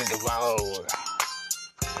 Somebody get the road.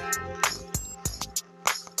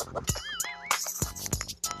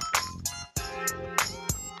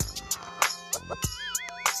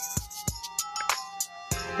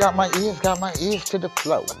 got my ears to the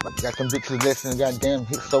flow. Got them bitches listening, goddamn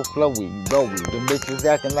hit so flowy, blowy. Them bitches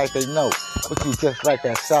acting like they know, but you just like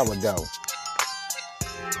that sourdough.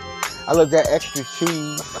 I love that extra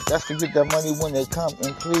cheese. That's to get that money when they come,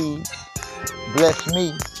 and please bless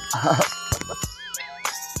me.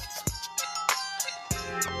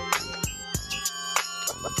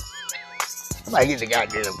 I might get the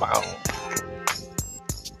goddamn phone.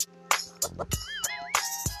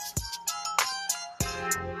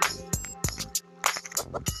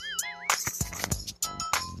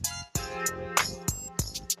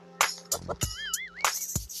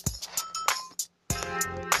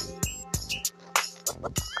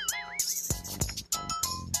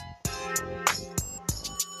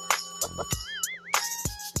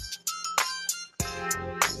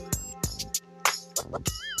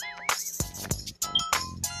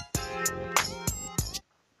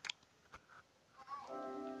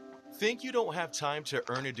 Think you don't have time to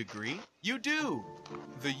earn a degree? You do!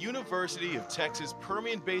 The University of Texas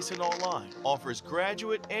Permian Basin Online offers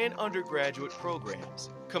graduate and undergraduate programs.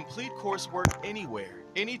 Complete coursework anywhere,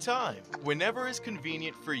 anytime, whenever is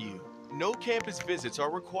convenient for you. No campus visits are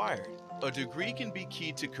required. A degree can be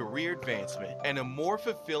key to career advancement and a more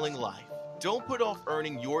fulfilling life. Don't put off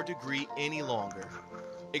earning your degree any longer.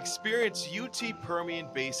 Experience UT Permian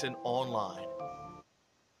Basin Online.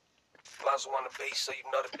 Plus on the bass, so you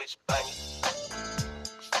know the bitch banging.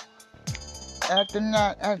 At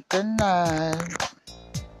the night.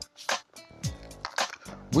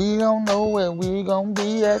 We don't know where we gonna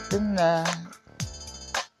be at the night.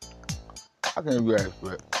 I can't do that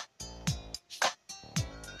shit.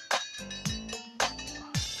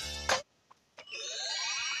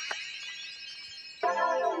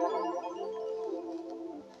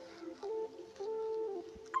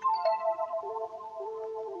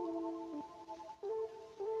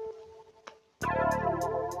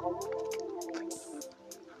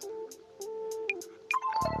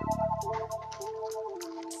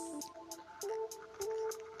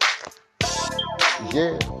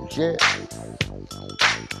 Yeah.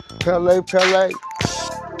 Pele.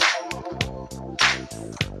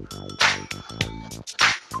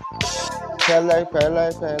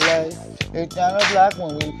 It's down the block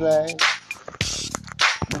when we play.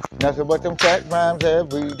 Nothing but them fat rhymes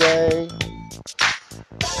every day.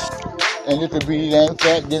 And if the beat ain't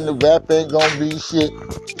fat, then the rap ain't gonna be shit.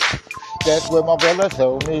 That's what my brother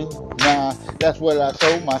told me. Nah, that's what I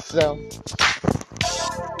told myself.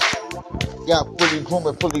 Got fully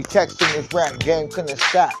grooming, fully texting, this rap game couldn't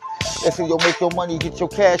stop. They say, yo, make your money, get your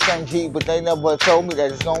cash on G, but they never told me that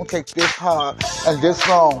it's gonna take this hard and this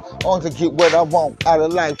long on to get what I want out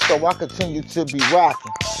of life, so I continue to be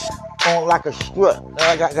rocking on like a strut.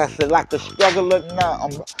 I said, like a struggler now, I'm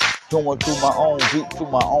going through my own beat, through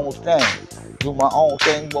my own thing. Do my own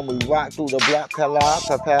thing when we rock through the block, Pele. It's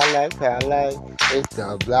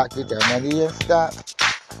the block, get that money and stop.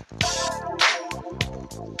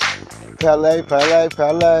 Pele.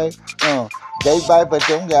 They bite, but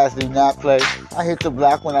them guys do not play. I hit the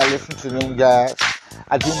block when I listen to them guys.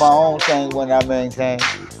 I do my own thing when I maintain.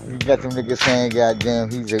 You got them niggas saying,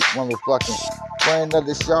 goddamn, he's a motherfucking friend of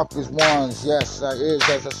the sharpest ones. Yes, I is.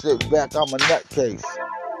 As I sit back, I'm a nutcase.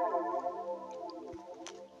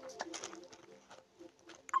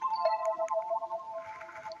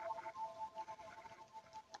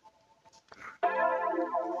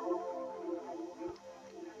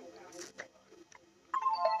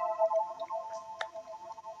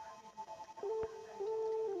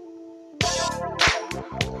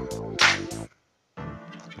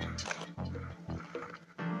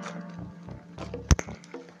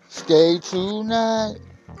 Stay tonight.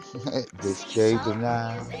 They stay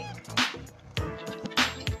tonight.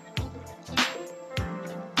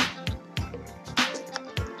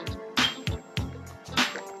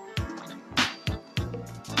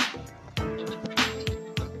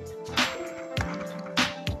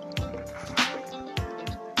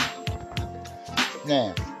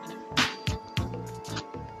 Now,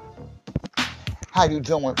 how you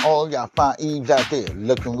doing? All y'all fine Eves out there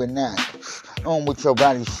looking renowned. On with your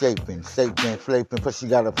body shaping, flapping, plus you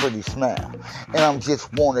got a pretty smile. And I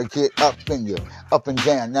just wanna get up in you, up and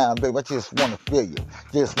down now, babe. I just wanna feel you.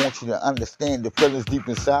 Just want you to understand the feelings deep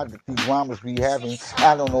inside that these rhymes be having.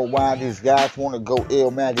 I don't know why these guys wanna go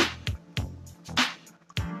illmatic.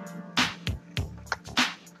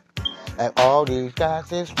 And all these guys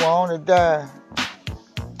just wanna die.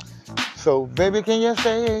 So baby, can you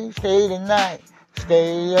stay tonight,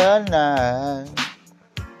 stay a night.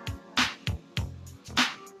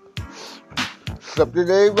 Up to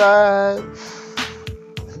they ride.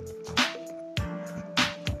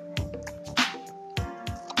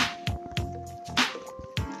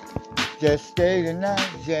 Just stay tonight,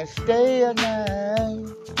 just stay a night.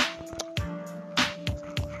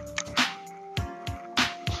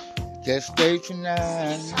 Just stay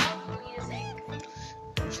tonight.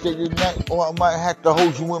 Stay tonight, or I might have to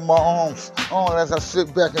hold you in my arms on as I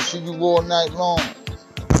sit back and see you all night long.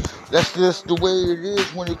 That's just the way it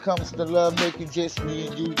is when it comes to love making, just me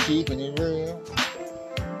and you keeping it real.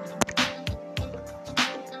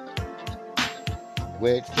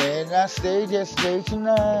 Where can I stay? Just stay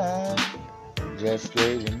tonight. Just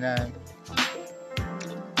stay tonight.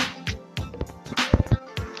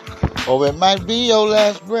 Or it might be your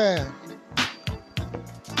last breath.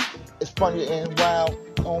 It's funny and wild,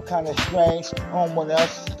 kind of strange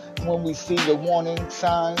when we see the warning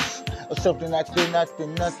signs of something like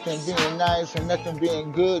nothing being nice and nothing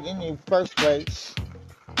being good in the first place.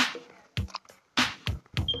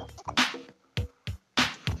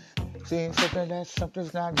 Seeing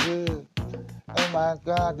something's not good. Oh my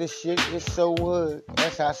God, this shit is so wood.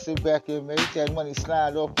 As I sit back and make that money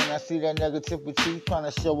slide off when I see that negativity trying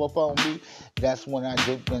to show up on me. That's when I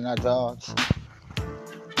dip and I dodge.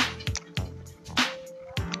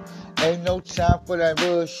 Ain't no time for that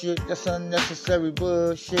bullshit. That's unnecessary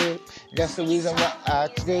bullshit. That's the reason why I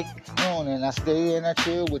stick on and I stay and I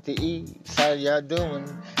chill with the E's. How y'all doing?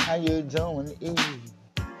 How you doing, Eve?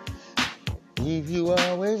 Eve, you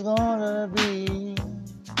always gonna be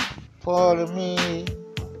part of me.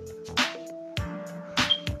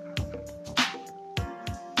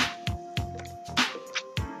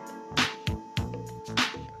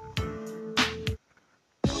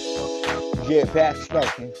 Yeah,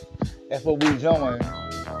 backstroking. That's what we doing.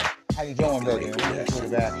 How you doing, baby? I'm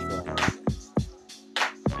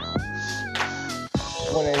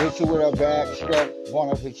gonna hit you with a backstroke.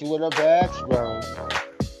 Wanna hit you with a backstroke. Wanna hit you with a backstroke.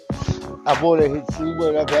 I wanna hit you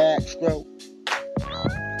with a backstroke.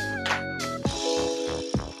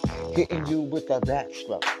 Hitting you with a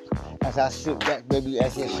backstroke. As I sit back, baby,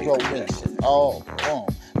 as you stroke me. Oh,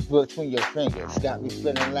 between your fingers. Got me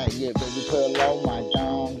feeling like, yeah, baby, put along my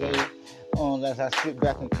dong, baby. As I sit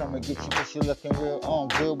back and come and get you, but you're looking real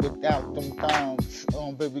good without them thumbs.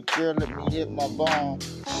 Baby girl, let me hit my bone.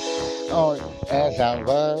 As I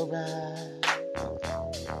roll ride.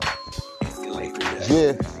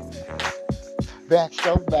 Yeah.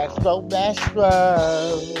 Backstroke, backstroke,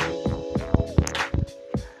 backstroke.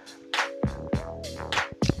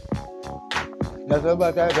 Nothing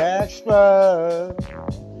about that backstroke.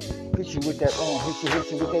 Hit you with that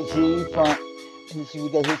hit you with that G-funk. Hit you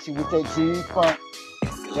with that G-funk.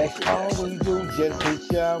 That's all we do, just hit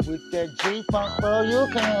y'all with that G-funk, bro, you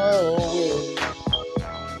can roll with.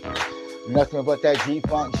 Nothing but that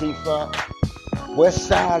G-funk. West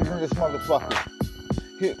side in this motherfucker.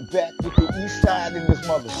 Hit back with the east side in this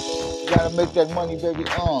mother. Gotta make that money, baby,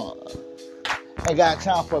 Ain't got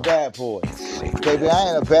time for bad boys. Baby, I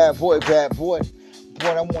ain't a bad boy. Boy,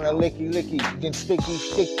 I want a licky, then sticky,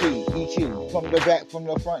 eat you. From the back, from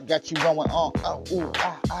the front, got you going on.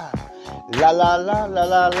 La la la la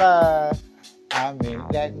la la. I mean,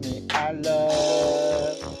 that mean I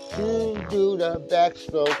love to do the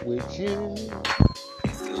backstroke with you.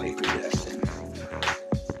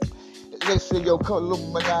 They say, yo,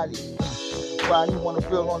 Illuminati. Why you wanna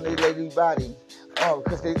feel on their lady body?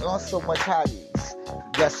 Because they on so much hotties.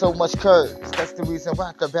 Got so much curves. That's the reason why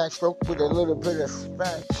I can backstroke with a little bit of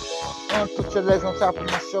spin. Put your legs on top of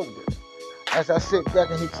my shoulder. As I sit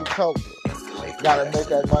back and hit you colder. Gotta make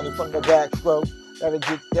that money from the backstroke. Gotta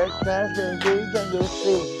get that cash and you'll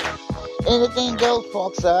see. Anything goes,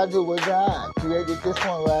 folks, I do or die. Created this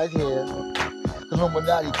one right here.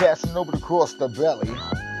 Illuminati passing over across the belly.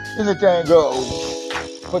 Anything goes.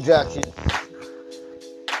 Production.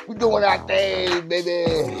 We doing our thing, baby.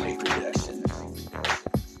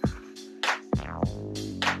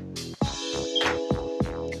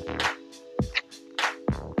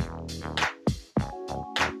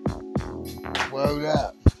 Word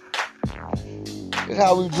up. That's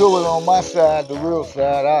how we do it on my side, the real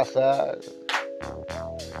side, our side.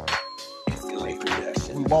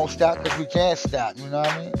 We won't stop because we can't stop, you know what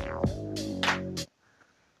I mean?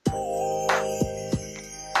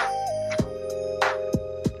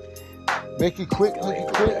 Make it quick. Make it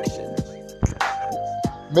quick.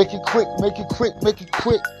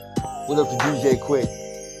 What up to DJ Quick?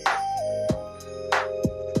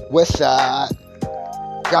 West Side.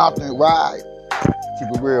 Compton, ride. Keep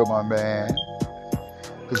it real, my man.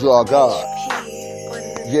 Cause you all God.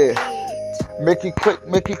 Yeah. Make it quick.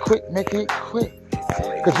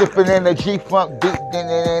 Cause if it ain't a G-Funk beat, then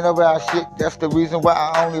it ain't about shit. That's the reason why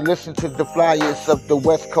I only listen to the flyers of the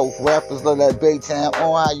West Coast rappers of that Baytown.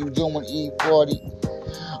 How you doing, E40?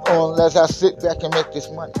 Unless I sit back and make this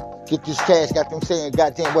money. Get this cash, got them saying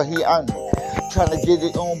goddamn what he earned. Trying to get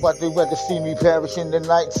it on, but they rather see me perish in the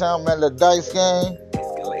nighttime at the dice game.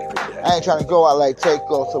 I ain't trying to go out like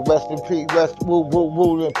Takeoff, so rest in peace,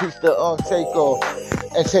 rule in peace to Takeoff.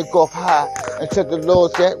 And take off high until the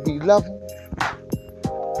Lord said we love him.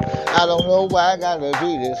 I don't know why I gotta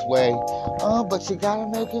be this way, but you gotta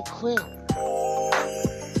make it quick.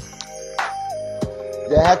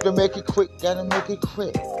 You have to make it quick, gotta make it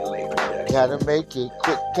quick. Gotta make it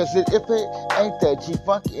quick, cause if it ain't that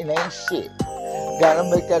G-Funk, it ain't shit. Gotta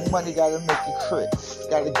make that money, gotta make it crisp.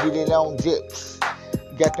 Gotta get it on dips.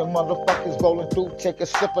 Got them motherfuckers rolling through, take a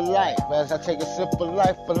sip of life. As I take a sip of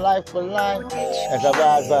life, for life. As I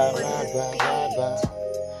ride by.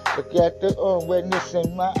 Look at the wetness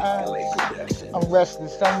in my eyes. I'm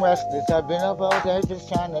restless. I've been up all day just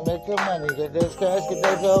trying to make the money. Get this cash, get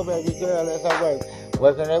that dough, baby girl, as I work.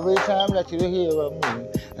 Working every time, let you hear of me.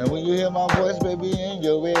 And when you hear my voice, baby, in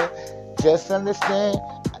your ear, just understand.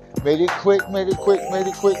 Made it quick. What up,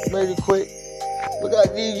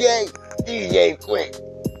 DJ Quick.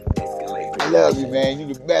 I love you, man. You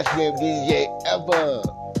the best damn DJ ever.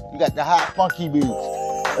 You got the hot, funky beats.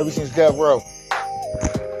 Ever since Death Row.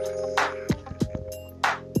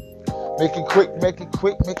 Make it quick.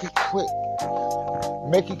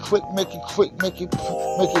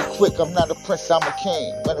 I'm not a prince, I'm a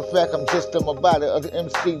king. Matter of fact, I'm just a mabada of the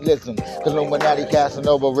MC-lism. Illuminati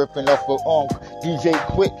Casanova ripping off for DJ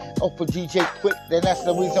Quick. For DJ Quick. Then that's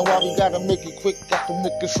the reason why we gotta make it quick. Got the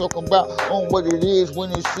niggas talking about what it is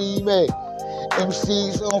when they see me.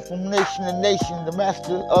 MCs on from nation to nation. The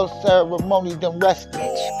master of ceremony, them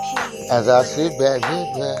resting. As I sit back.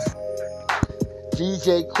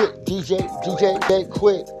 DJ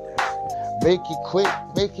Quick.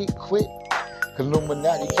 Make it quick.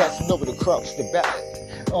 Illuminati catching over the crops, the ballot.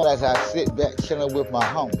 As I sit back chilling with my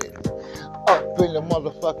homie. Up in the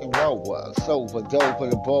motherfucking rover. Sober, dover,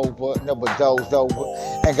 the bover, never dozed over.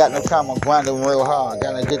 Ain't got no time, I'm grinding real hard.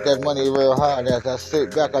 Gotta get that money real hard. As I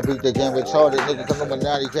sit back, I beat the game retarded. Nigga,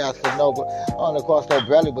 Illuminati casting over. On across that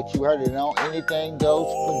belly, but you heard it on Anything Goes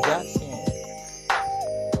production.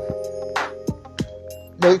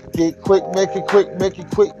 Make it quick.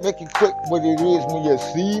 What it is when you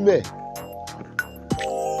see me.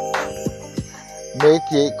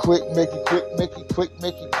 Make it quick.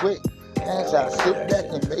 As I sit back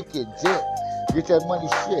and make it dip. Get that money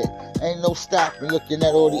shit. Ain't no stopping looking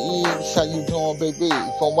at all the E's. How you doing, baby?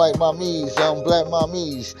 From white mommies, black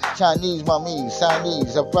mommies, Chinese mommies,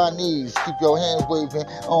 Chinese, Japanese. Keep your hands waving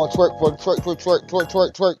on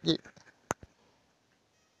twerk it.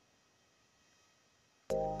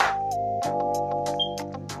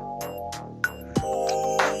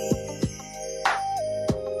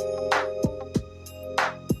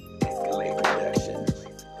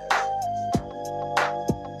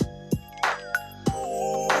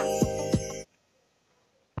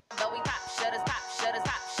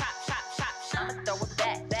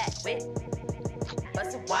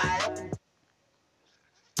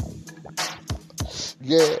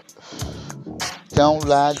 Yeah. Don't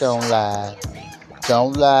lie.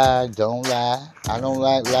 I don't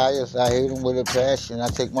like liars. I hate them with a passion. I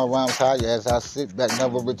take my rhymes higher as I sit back,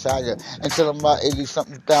 never retire. Until I'm about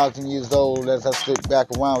 80-something thousand years old. As I sit back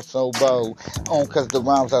around so bold. Cause the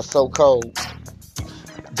rhymes are so cold.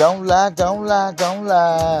 Don't lie. Don't lie.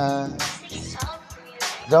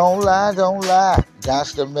 Got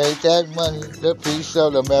to make that money, the piece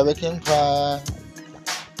of the American pie.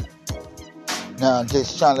 Now I'm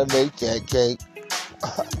just trying to make that cake.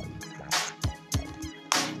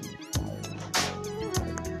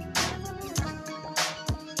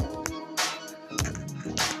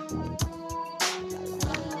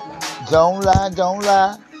 Don't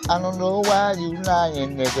lie. I don't know why you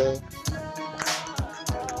lying, nigga.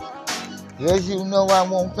 Yes, you know I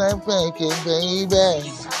won't fake it,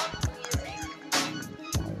 baby.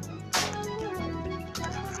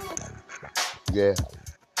 Yeah.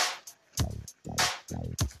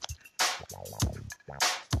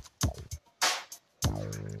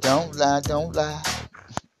 Don't lie.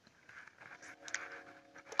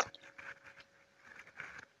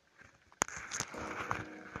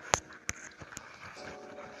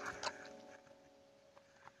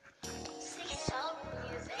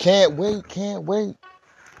 Can't wait.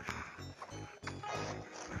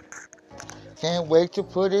 Can't wait to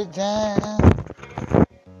put it down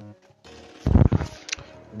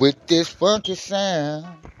with this funky sound.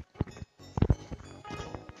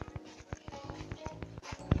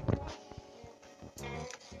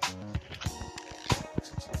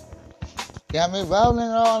 Got me rolling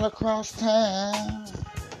all across town.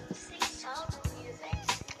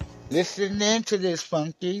 listening to this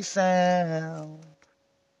funky sound.